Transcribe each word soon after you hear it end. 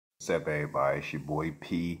What's up, everybody? It's your boy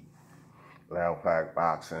P, Loud Pack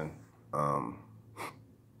Boxing. Um,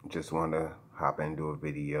 just want to hop into a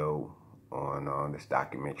video on this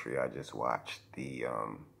documentary I just watched, the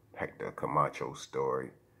Hector Comacho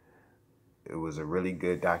story. It was a really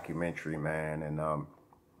good documentary, man, and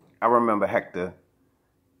I remember Hector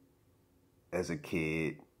as a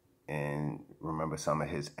kid and remember some of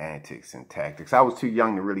his antics and tactics. I was too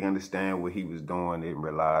young to really understand what he was doing. Didn't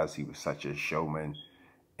realize he was such a showman,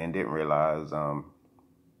 and didn't realize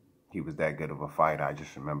he was that good of a fighter. I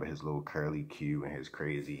just remember his little curly Q and his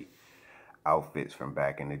crazy outfits from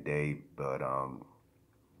back in the day. But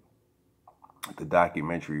the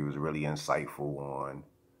documentary was really insightful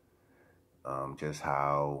on just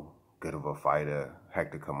how good of a fighter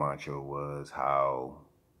Hector Comacho was, how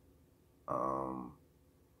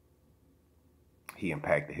he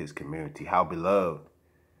impacted his community, how beloved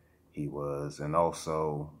he was, and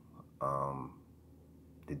also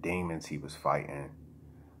the demons he was fighting.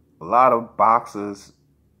 A lot of boxers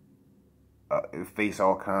face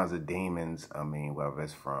all kinds of demons. I mean, whether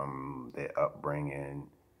it's from their upbringing,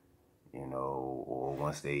 or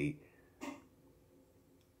once they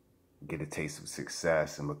get a taste of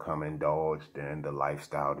success and become indulged in the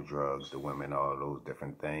lifestyle, the drugs, the women, all those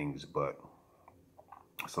different things. But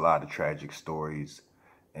it's a lot of tragic stories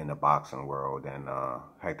in the boxing world, and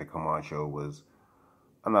Hector Comacho was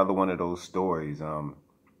another one of those stories.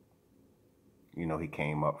 He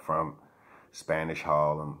came up from Spanish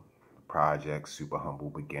Harlem, projects, super humble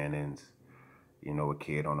beginnings, a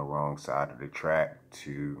kid on the wrong side of the track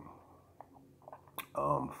to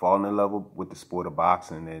falling in love with the sport of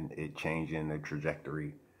boxing, and it changing the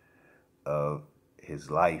trajectory of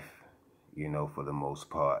his life, for the most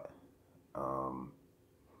part.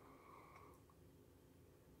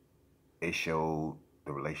 It showed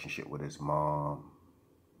the relationship with his mom,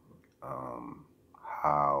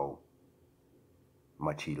 how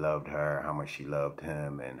much he loved her, how much she loved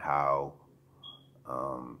him, and how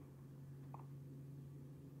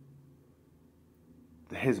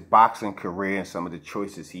his boxing career and some of the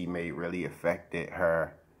choices he made really affected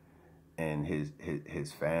her and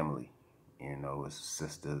his family, his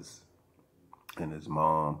sisters and his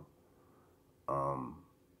mom.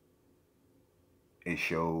 It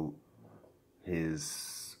showed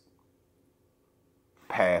his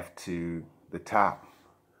path to the top.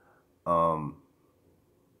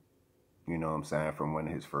 You know what I'm saying? From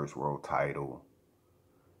winning his first world title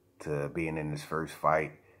to being in his first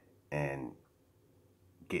fight and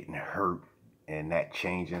getting hurt, and that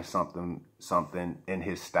changing something in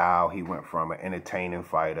his style. He went from an entertaining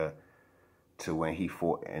fighter to, when he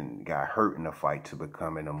fought and got hurt in the fight, to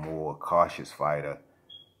becoming a more cautious fighter.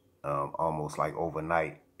 Almost like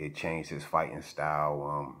overnight, it changed his fighting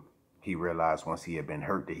style. He realized once he had been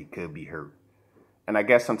hurt that he could be hurt. And I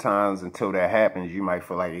guess sometimes until that happens, you might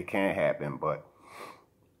feel like it can't happen, but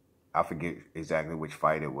I forget exactly which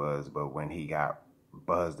fight it was, but when he got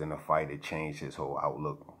buzzed in a fight, it changed his whole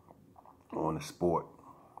outlook on the sport.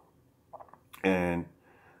 And,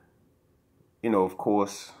 of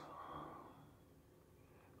course,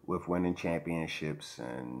 with winning championships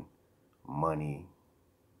and money,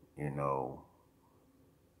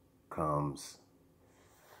 comes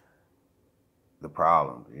the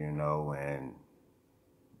problem, and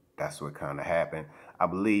that's what kind of happened. I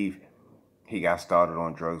believe he got started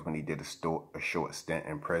on drugs when he did a short stint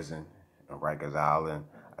in prison on Rikers Island.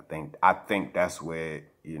 I think that's where,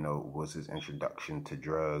 was his introduction to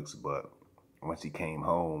drugs. But once he came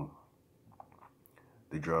home,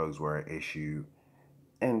 the drugs were an issue.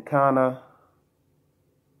 And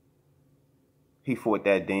he fought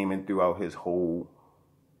that demon throughout his whole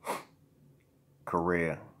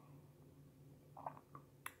career.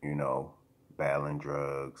 Battling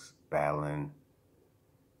drugs, battling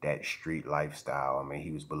that street lifestyle. I mean,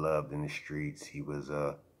 he was beloved in the streets. He was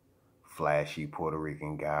a flashy Puerto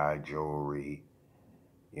Rican guy, jewelry.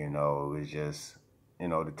 It was just,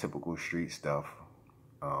 the typical street stuff.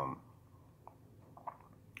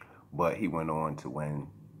 But he went on to win,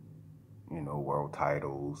 world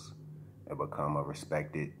titles and become a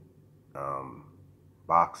respected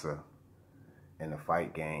boxer in the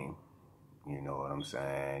fight game. You know what I'm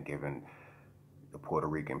saying? Giving the Puerto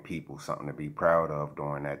Rican people something to be proud of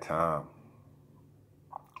during that time.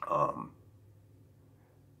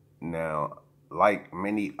 Now, like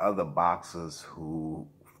many other boxers who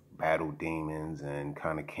battled demons and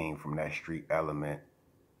kind of came from that street element,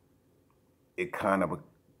 it kind of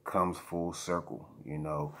comes full circle.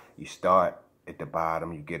 You start at the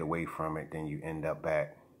bottom, you get away from it, then you end up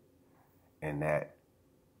back in that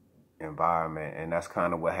environment. And that's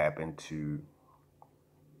kind of what happened to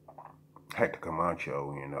Hector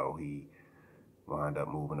Comacho, you know, he wound up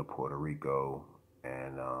moving to Puerto Rico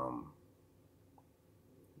and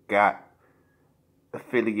got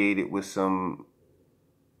affiliated with some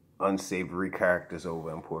unsavory characters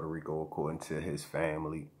over in Puerto Rico, according to his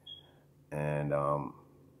family, and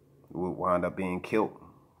would wind up being killed,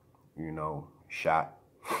 you know, shot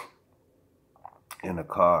in a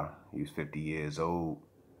car. He was 50 years old.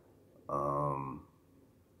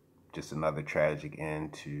 Just another tragic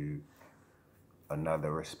end to another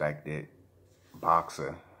respected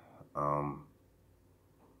boxer.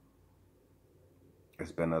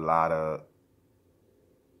 There's been a lot of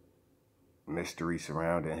mystery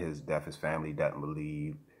surrounding his death. His family doesn't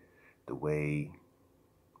believe the way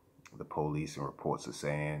the police and reports are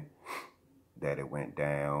saying that it went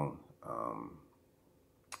down,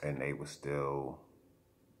 and they were still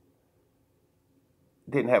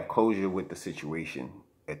didn't have closure with the situation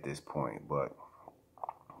at this point. But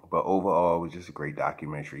overall, it was just a great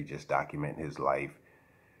documentary, just documenting his life,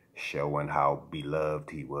 showing how beloved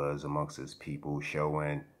he was amongst his people,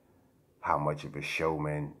 showing how much of a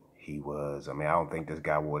showman he was. I mean, I don't think this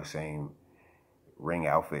guy wore the same ring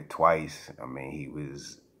outfit twice. I mean, he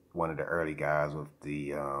was one of the early guys with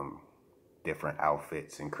the different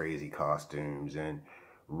outfits and crazy costumes, and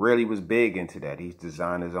really was big into that. He's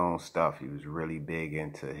designed his own stuff. He was really big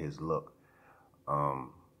into his look.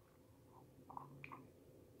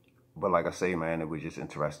 But like I say, man, it was just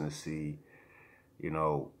interesting to see, you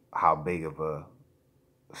know, how big of a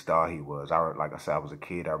star he was. Like I said, I was a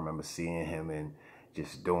kid. I remember seeing him and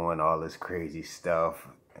just doing all this crazy stuff.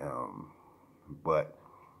 But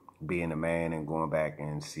being a man and going back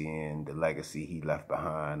and seeing the legacy he left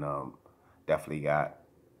behind, definitely got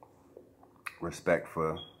respect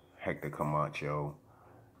for Hector Comacho.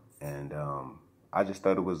 And I just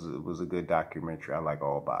thought it was a good documentary. I like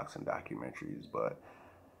all boxing documentaries, but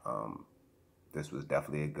this was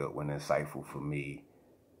definitely a good one, insightful for me,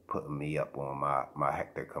 putting me up on my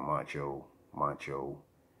Hector Comacho Macho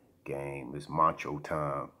game. It's Macho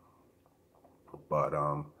Time. But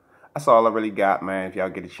that's all I really got, man. If y'all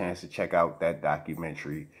get a chance to check out that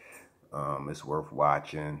documentary, it's worth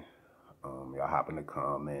watching. Y'all hop in the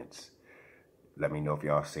comments. Let me know if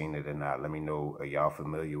y'all seen it or not. Let me know, are y'all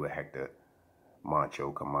familiar with Hector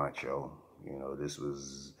Macho Comacho? You know, this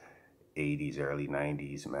was 80s, early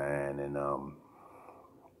 90s, man. And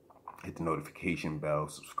hit the notification bell,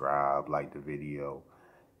 subscribe, like the video.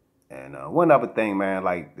 And one other thing, man,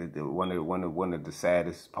 like one of the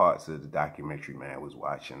saddest parts of the documentary, man, was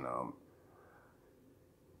watching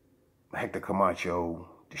Hector Comacho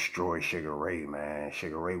destroy Sugar Ray, man.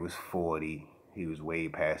 Sugar Ray was 40. He was way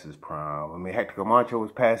past his prime. I mean, Hector Comacho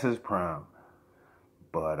was past his prime.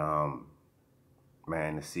 But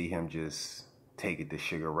man, to see him just take it to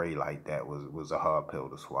Sugar Ray like that was a hard pill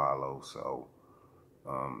to swallow. So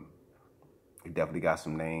he definitely got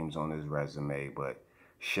some names on his resume, but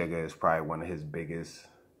Sugar is probably one of his biggest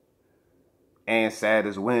and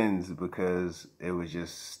saddest wins, because it was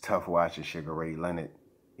just tough watching Sugar Ray Leonard.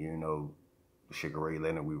 You know, Sugar Ray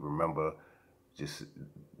Leonard, we remember just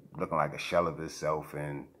looking like a shell of himself,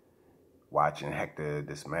 and watching Hector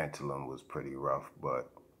dismantle him was pretty rough.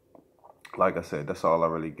 But like I said, that's all I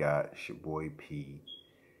really got. It's your boy P.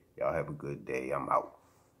 Y'all have a good day. I'm out.